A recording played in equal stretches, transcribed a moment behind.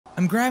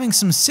I'm grabbing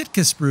some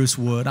Sitka spruce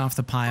wood off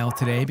the pile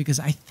today because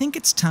I think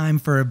it's time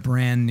for a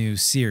brand new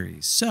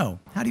series. So,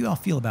 how do you all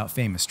feel about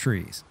famous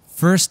trees?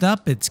 First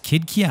up, it's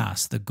Kid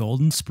Kias, the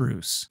golden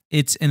spruce.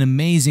 It's an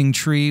amazing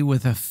tree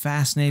with a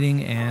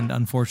fascinating and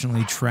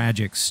unfortunately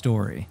tragic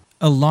story.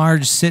 A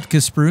large Sitka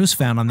spruce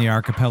found on the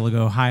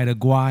archipelago Haida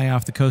Gwaii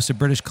off the coast of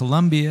British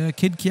Columbia,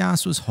 Kid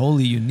Kias was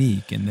wholly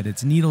unique in that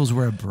its needles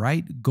were a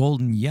bright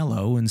golden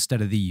yellow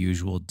instead of the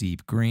usual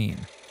deep green.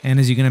 And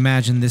as you can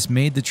imagine, this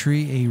made the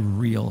tree a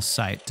real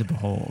sight to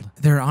behold.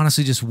 There are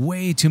honestly just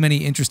way too many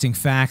interesting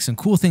facts and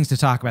cool things to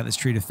talk about this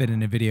tree to fit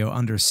in a video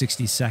under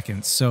 60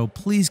 seconds, so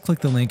please click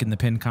the link in the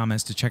pinned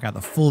comments to check out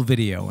the full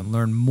video and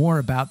learn more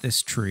about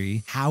this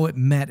tree, how it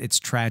met its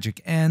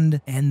tragic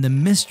end, and the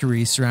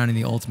mystery surrounding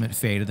the ultimate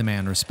fate of the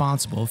man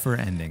responsible for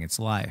ending its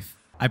life.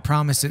 I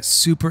promise it's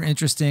super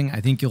interesting, I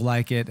think you'll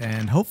like it,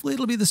 and hopefully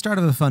it'll be the start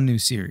of a fun new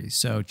series.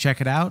 So check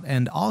it out,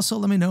 and also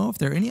let me know if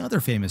there are any other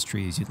famous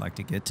trees you'd like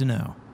to get to know.